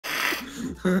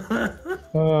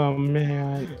Oh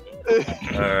man.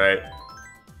 Alright.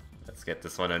 Let's get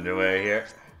this one underway here.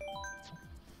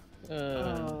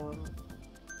 I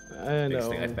Next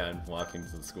thing I know. found walking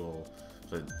to the school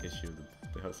was an issue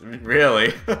of the house.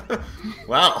 Really?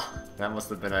 Wow, that must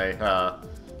have been a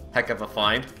heck of a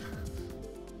find.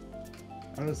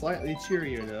 On a slightly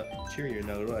cheerier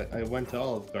note, I went to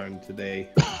Olive Garden today.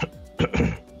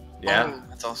 Yeah? Oh,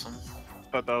 that's awesome. I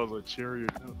thought that was a cheerio.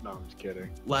 No, I'm just kidding.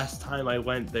 Last time I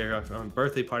went there on a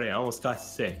birthday party, I almost got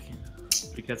sick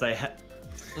because I had.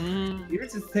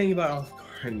 Here's the thing about Olive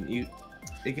Garden,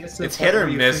 it gets to the It's point hit or where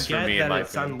you miss for forget me, in that my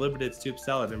it's opinion. unlimited soup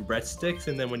salad and breadsticks,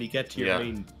 and then when you get to your Yeah.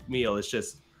 main meal, it's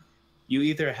just you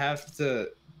either have to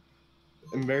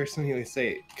embarrassingly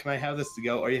say, "Can I have this to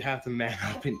go?" or you have to man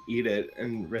up and eat it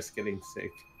and risk getting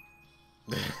sick.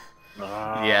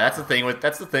 Yeah, that's the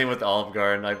thing with Olive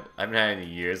Garden. I haven't had it in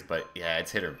years, but yeah,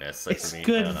 it's hit or miss. Like, It's for me, I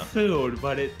good don't know. food,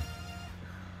 but it.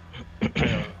 I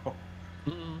don't know.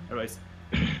 Anyways,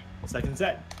 second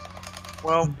set.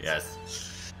 Well, Yes.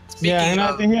 Yeah, speaking and I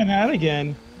of, think that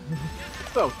again.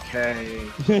 It's okay.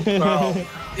 Well,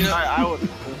 you know, I would.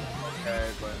 Okay,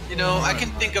 but I can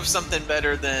think of something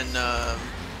better than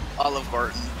Olive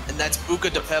Garden, and that's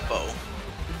Buca de Beppo.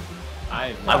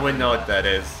 I wouldn't know what that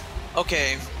is.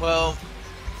 Okay, well,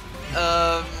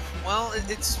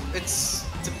 it's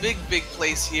a big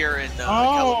place here in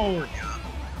California.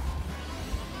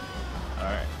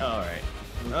 All right.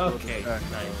 Okay, nice.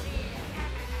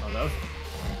 Oh, that was...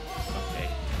 Okay.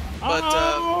 But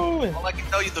Oh! all I can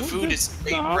tell you, the food is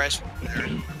made fresh there.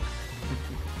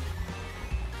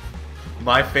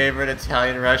 My favorite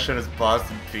Italian restaurant is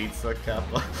Boston Pizza,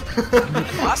 Kappa.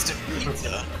 Boston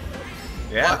pizza.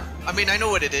 Yeah. I mean, I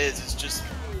know what it is. It's just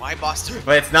why Boston?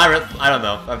 But it's not I don't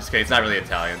know. I'm just kidding. It's not really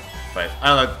Italian. But I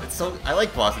don't know. I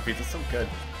like Boston Pizza. It's so good.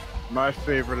 my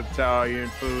favorite Italian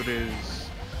food is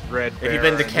Red If you've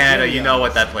been to Baron. Canada, you know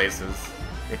what that place is.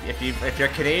 If you're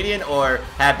Canadian or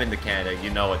have been to Canada, you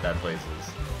know what that place is.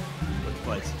 Which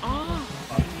place?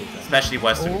 Especially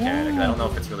Western Canada. 'Cause I don't know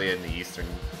if it's really in the Eastern.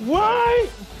 What?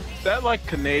 Is that like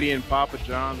Canadian Papa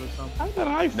John's or something? How did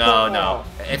I No, fall? no,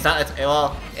 it's not.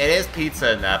 Well, it is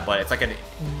pizza in that, but it's like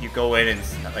you go in and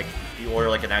like you order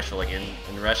like an actual like in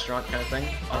restaurant kind of thing.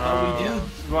 Although we do.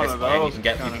 One It's- of and those.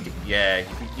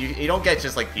 you don't get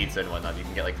just like pizza and whatnot. You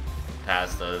can get like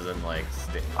pastas and like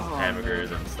hamburgers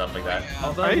and stuff like that.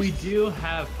 Although we do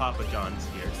have Papa John's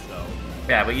here, so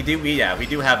Yeah, but we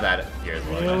do have that here as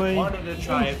well. Really? I wanted to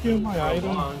try it Steal my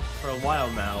item. for a while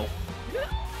now.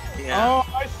 Yeah. Oh,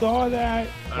 I saw that.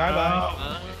 Bye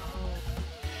bye.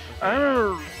 I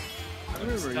remember.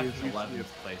 I'm stuck in 11th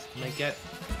place. Can I get a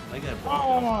bullet bill?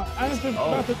 Oh, I just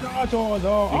about to dodge all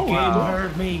though. The Oh game wow.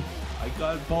 heard me. I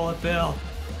got a bullet bill.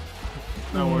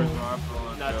 No, where's my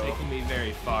phone? Not taking me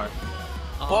very far.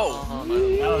 Whoa. That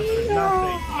was for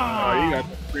nothing. Oh, you got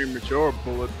the premature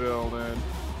bullet bill then.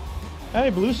 Hey,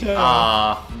 blue shell.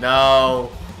 Ah,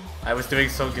 no. I was doing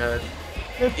so good.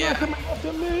 It's Yeah. not coming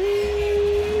after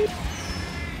me.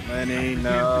 Lenny,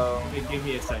 no. Hey, give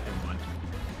me a second one.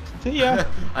 See ya.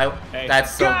 Hey.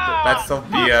 That's so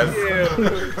BS.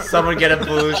 Someone get a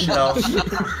blue shell.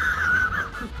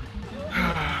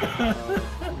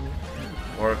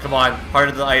 Or come on, part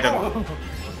of the item.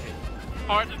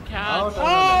 Heart and cat.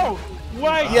 Oh,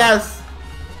 wait. Yes.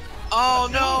 Oh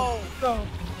no!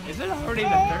 Is it already the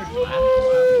third lap?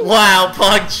 Wow,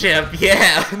 Pog Chimp.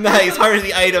 Yeah, nice. Heart of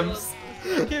the items.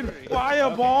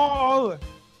 Fireball.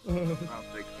 I'll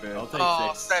take fifth. I'll take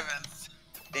Oh, 6. 7th.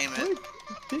 Damn it.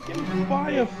 Freaking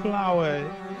fire flower.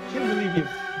 Can't believe you.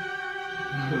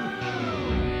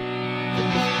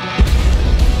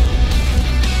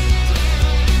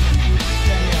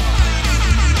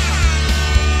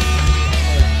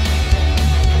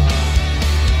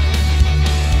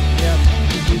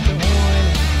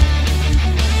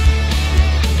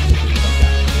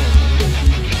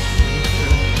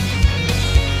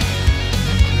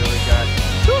 Really got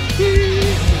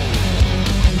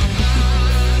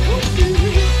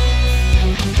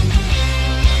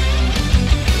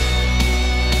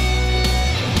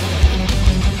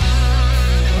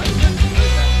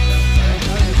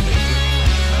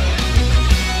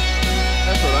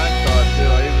That's what I thought too. I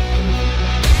even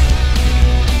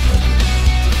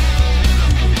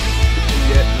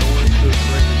yet no one's so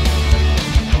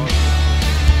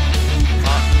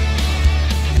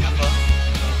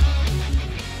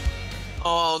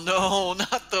Oh no,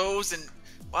 not those! And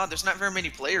wow, there's not very many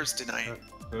players tonight.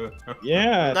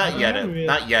 Yeah. Not yet,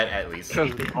 at least.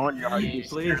 because the barnyard you Please.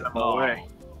 scared them away.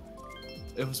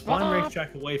 It was one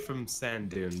racetrack away from sand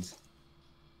dunes.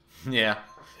 Yeah,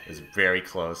 it's very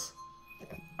close.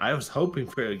 I was hoping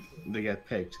for it to get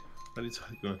picked. What are you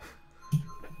talking about?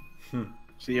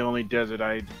 It's the only desert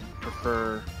I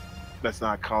prefer that's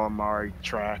not calamari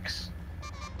tracks.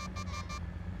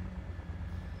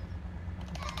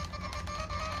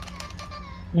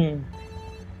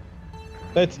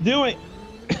 Let's do it.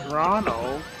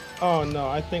 Ronald. Oh no,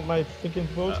 I think my freaking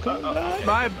vote's coming back.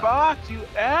 My box, you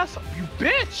ass, you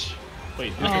bitch!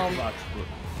 Wait, who's the box?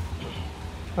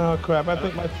 Oh crap, I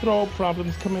think my throat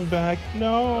problem's coming back.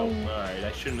 No. Alright,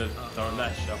 I shouldn't have thrown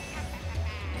that shell.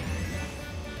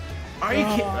 Are you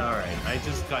kidding? Alright, I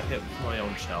just got hit with my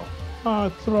own shell. Oh,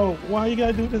 throat, why you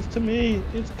gotta do this to me?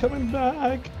 It's coming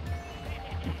back.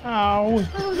 Ow.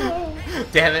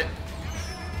 Damn it.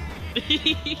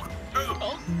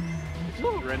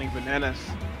 Running bananas.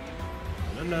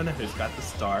 No, who's got the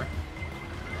star?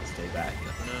 I'll stay back.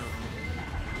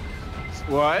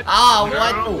 What? Oh, No.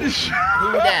 what?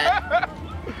 Who that?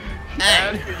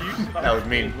 Hey. That was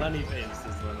mean. Lenny Vance is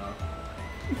the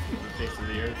face of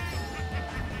the earth.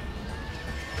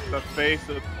 The face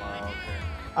of. Wow, okay.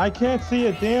 I can't see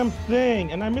a damn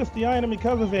thing, and I missed the item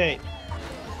because of it.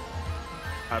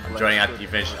 I'm joining after you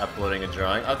finish uploading a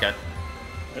drawing. Okay.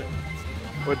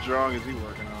 What drawing is he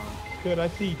working on? Good, I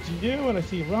see you and I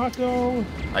see Rocco.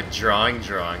 A drawing.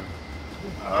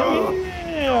 Oh.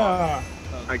 Yeah.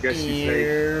 I guess you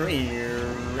say.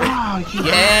 Oh,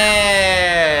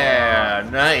 Yeah!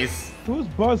 Nice. whose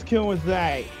buzzkill was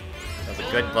that? That was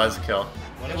a good buzzkill.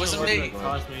 It wasn't me. It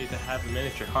caused me to have a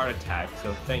miniature heart attack,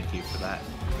 so thank you for that.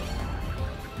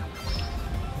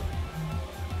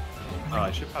 Oh,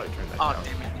 I should probably turn that Oh, down.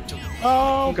 damn it.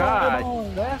 Oh, God.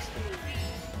 God. That's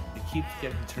It keeps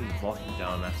getting to turn the volume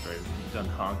down after I'm done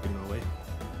honking away.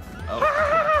 Oh,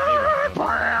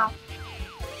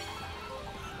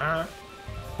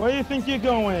 Where do you think you're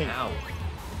going? ow.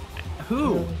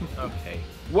 Who? Okay.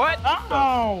 what?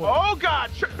 Oh! Oh God,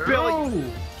 Billy! No.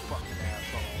 Fucking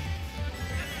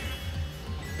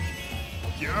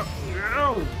asshole.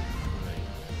 No.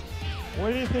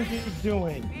 What do you think you're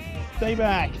doing? Stay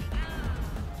back.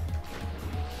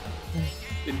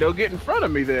 Then don't get in front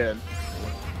of me then.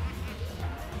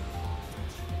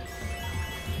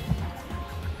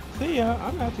 See ya,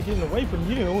 I'm not getting away from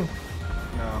you.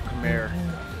 No, come here.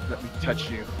 Let me touch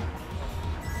you.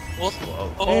 What?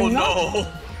 Oh And no!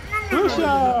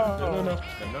 Lucia! No.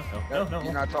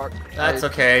 You're not talking. That's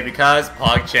okay, because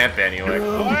PogChamp anyway.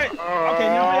 What? Okay,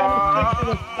 now I have to stick to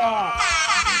the stop.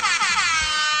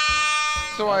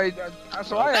 So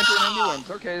I enter in new ones.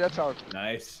 Okay, that's how.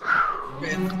 Nice. Fine,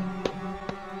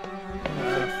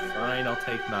 I'll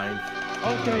take 9.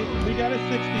 Okay, we got a 60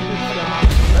 this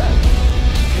time.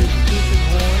 It's stupid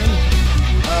one.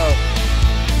 Oh.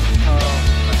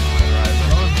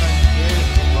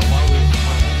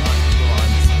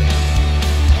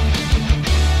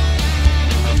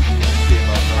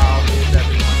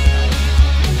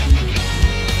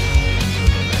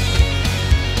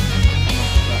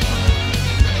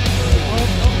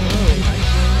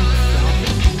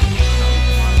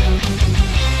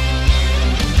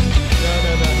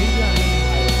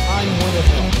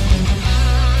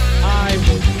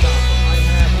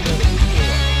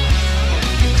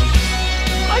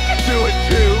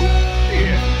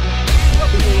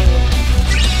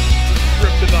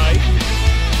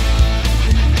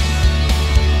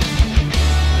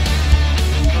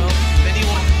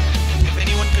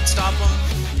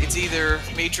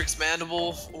 Matrix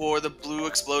Mandible or the Blue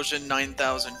Explosion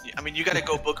 9000. I mean, you gotta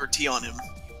go Booker T on him.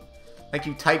 Thank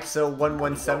you,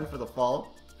 Typeso117 for the follow.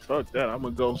 Fuck that, I'm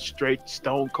gonna go straight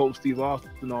Stone Cold Steve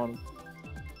Austin on him.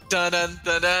 Dun dun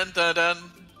dun dun dun dun.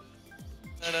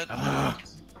 Dun, dun.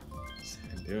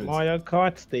 Mario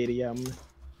Kart Stadium.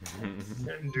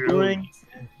 Bring.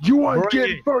 You want to Bring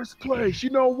get it. first place, you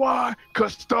know why?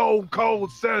 Cause Stone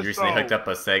Cold says You recently so. hooked up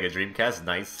a Sega Dreamcast.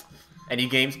 Nice. Any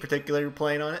games particular you're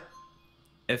playing on it?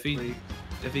 If he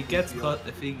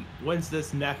wins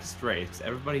this next race,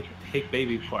 everybody pick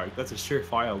Baby Park. That's a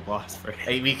surefire loss for him.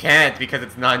 Hey, we can't because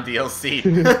it's non-DLC.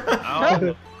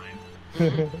 Oh,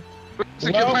 So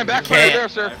keep playing backfire can't. there, I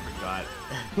sir. forgot.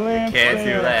 Can't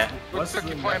do that. Looks like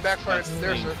the keep playing next backfire best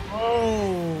there, thing? sir.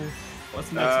 Oh. What's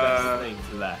the next best thing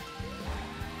to that?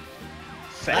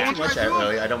 Not too much,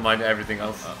 really. I don't mind everything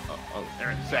else.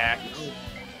 They're Zach.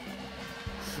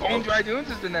 Bone Dry Dunes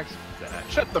is the next.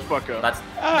 Shut the fuck up. That's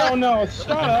Oh no,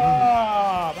 shut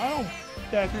up! I don't.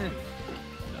 That's.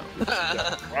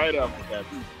 Right up with that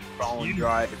bone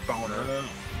dry boner.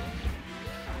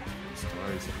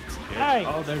 Stories of Hey!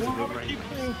 Oh, there's a why good do I keep range.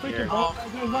 playing freaking Here. ball?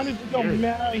 Why did you go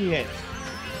marry it?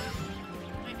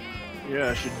 Yeah,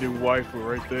 I should do waifu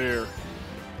right there.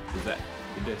 Who's that?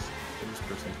 Who this? Who's this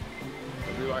person?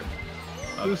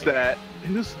 Who's that?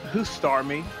 Who's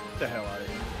Stormy? Get the hell out of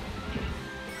here.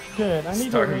 Good. I need to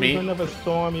Stormy. raise another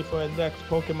Stormy for the next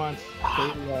Pokemon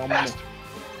State.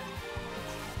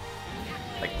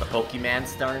 Like the Pokemon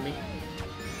Starmie?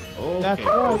 That's Okay,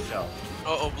 right. Shell.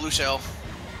 Uh-oh, blue shell.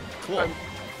 Cool.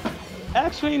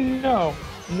 Actually, no.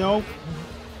 Nope.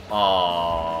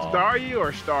 Aww. Star you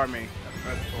or star me?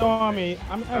 Stormy.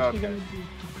 I'm actually Okay. going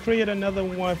to create another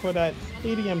one for that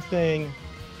stadium thing.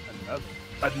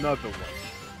 Another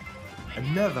one.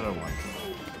 Another one.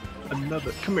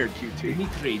 Another. Come here, QT.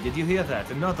 Dimitri, did you hear that?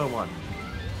 Another one.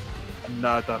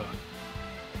 Another.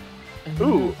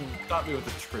 Ooh. Got me with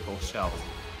a triple shell.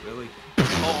 Really?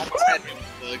 Oh, almost had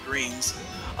the greens.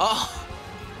 Oh,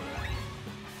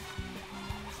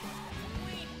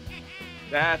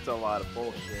 That's a lot of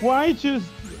bullshit. Why'd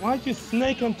you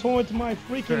snaking towards my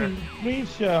freaking green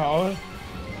shell?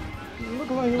 Look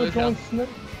like you were Blue going shell. snake.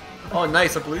 Oh,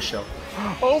 nice, a blue shell.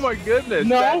 Oh my goodness.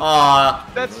 No.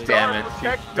 Aw, That's damn it.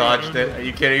 You dodged it. Are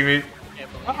you kidding me?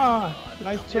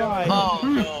 Nice try. oh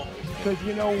no. Because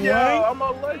you know Yo, what? I'm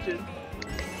a legend.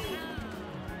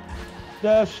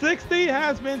 The 60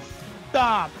 has been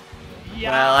stopped.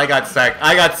 Well, I got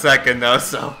second though,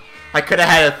 so I could have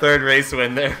had a third race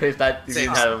win there if that if you Same.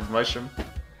 had a mushroom.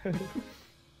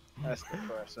 That's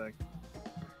depressing.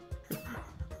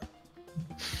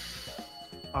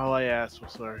 All I asked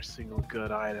was for a single good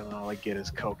item, and all I get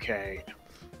is cocaine.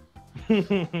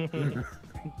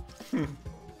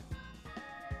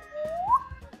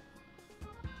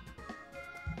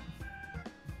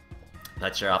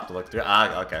 Not sure. I'll have to look through.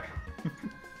 Ah, okay.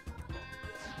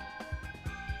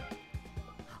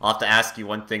 I'll have to ask you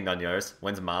one thing on yours.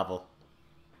 When's Marvel?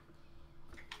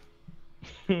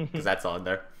 Because that's on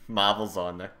there. Marvel's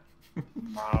on there.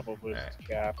 Marvel vs.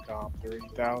 Capcom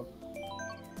 3000.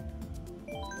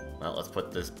 Well, let's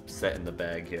put this set in the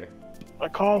bag here. I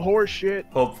call horse shit.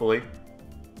 Hopefully.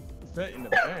 Set in the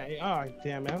bag. Oh,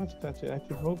 damn it. I was touching. I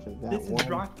keep hoping that This is one.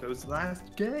 Rocco's last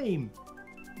game.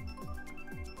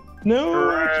 No,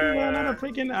 Hooray. actually, not a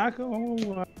freaking alcohol.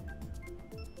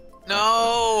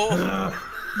 No.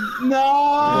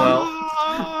 No!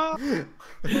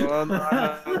 Well, no,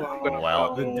 I'm gonna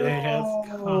Well. The day has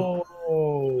come. Oh.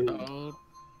 Oh,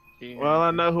 dear. Well,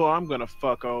 I know who I'm gonna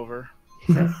fuck over.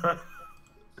 To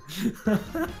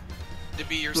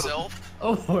be yourself.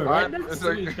 Oh, we're right I'm- next it's to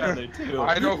like- each other too.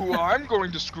 I know who I'm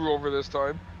going to screw over this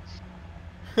time.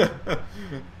 That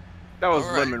was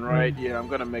All right. lemon, right? Yeah, I'm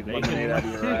gonna make Make it lemonade out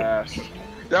of your ass.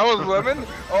 That was Lemon?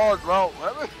 Oh, well,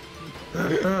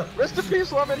 Lemon. Rest in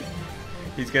peace, Lemon.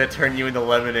 He's gonna turn you into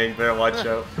lemonade. Better watch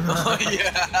out. Oh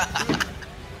yeah.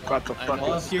 About to I fucking.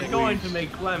 Well, if you're going to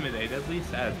make lemonade, at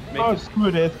least make Oh, it.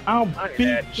 screw this. I'll I ain't beat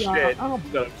had y'all. shit. I'll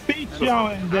beat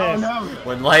y'all in Oh this. no!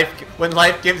 When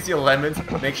life gives you lemons,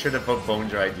 make sure to put bone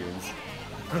dry dunes.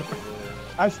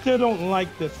 I still don't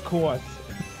like this course.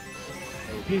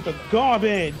 Piece of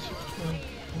garbage.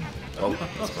 Oh,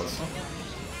 that's close.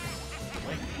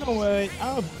 No way.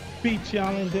 I'll beat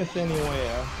y'all in this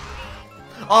anywhere.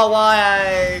 Oh,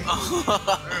 why?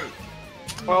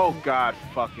 Oh god,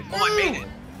 fucking. Oh, I made it.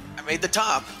 I made the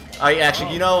top. Oh, yeah,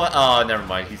 actually, you know what? Oh, never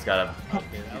mind. He's got a.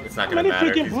 It's not How gonna many matter.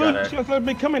 freaking He's blue got a. shells have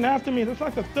been coming after me? That's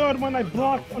like the third one I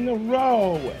blocked on the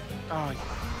row. Oh, you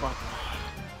fuck.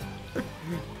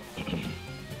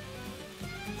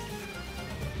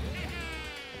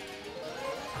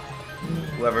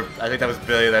 Whoever, I think that was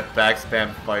Billy that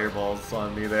backspam fireballs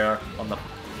on me there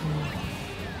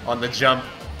on the jump.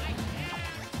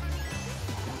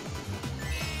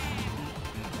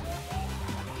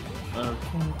 Okay.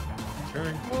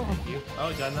 Turn. Thank you. Oh,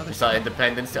 we got another. You saw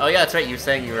Independence. Oh yeah, that's right. You were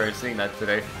saying you were seeing that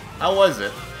today. How was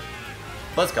it?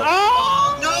 Let's go.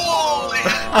 Oh, No.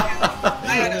 I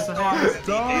had a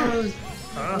Stars.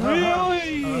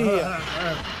 really?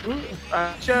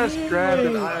 I just grabbed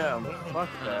an item. Fuck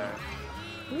that.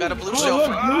 Got a blue Oh, shell.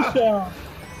 look, blue shell.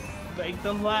 Make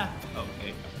them laugh.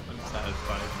 Okay, I'm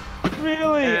satisfied.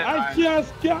 Really? Yeah, I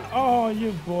just got. Oh,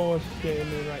 you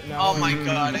bullshitting me right now. Oh my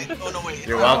god. Oh no, wait.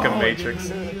 You're welcome, Oh, Matrix.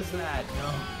 Use that.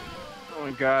 No. Oh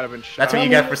my god, I've been shot. That's what you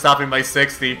get for stopping my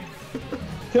 60.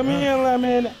 Come here,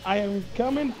 Lemon. I am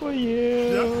coming for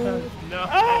you. No.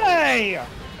 Hey!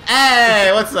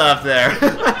 Hey, what's up there?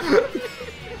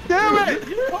 Damn it!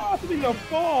 You caused me to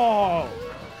fall.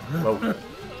 Whoa.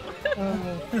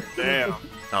 Damn.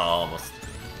 Oh, almost.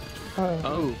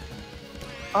 Oh.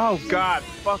 Oh god,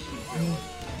 fuck you.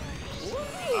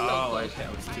 Oh, I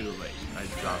that was too late. I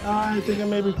dropped. I think I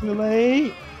may be too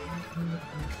late.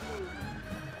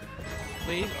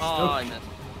 Please? Oh, I missed.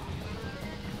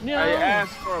 No. I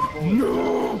asked for a bullet.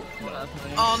 No.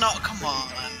 Oh no, come on.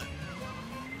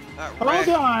 That Hold wreck.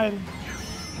 on.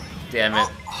 Damn it.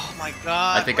 Oh my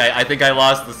god. I think I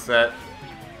lost the set.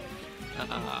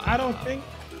 I don't think.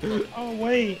 Oh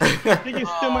wait, I think you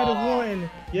still might have won.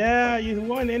 Yeah, you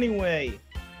won anyway.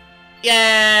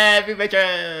 Yeah,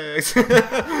 Matrix.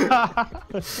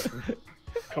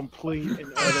 Complete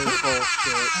and utter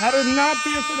bullshit. Had it not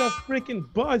been for the freaking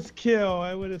buzzkill,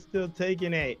 I would have still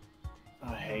taken it.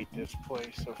 I hate this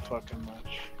place so fucking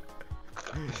much.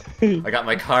 I got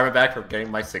my karma back from getting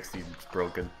my 60s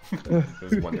broken. It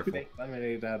was wonderful.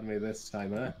 Lemonade out of me this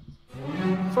time, huh?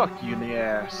 Fuck you in the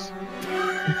ass. I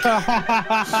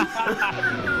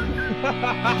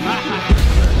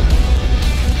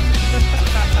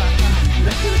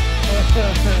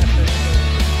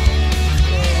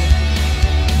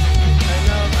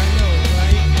know,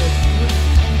 right?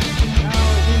 Now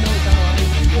he knows how I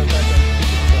feel about that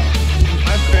stupid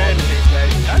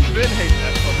I've been hating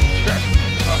that fucking track.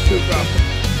 Track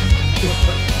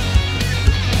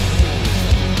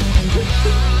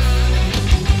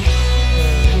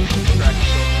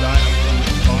is so dying, I'm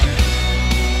running fire.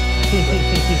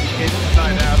 It's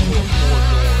nine asshole 4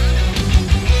 doors.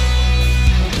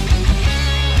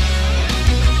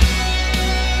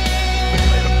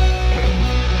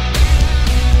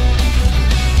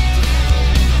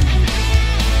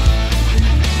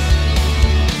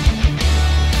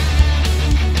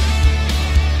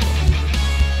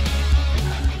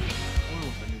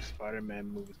 Spider-Man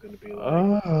movie is going to be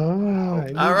like.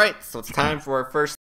 stuff. Alright, so it's time for our first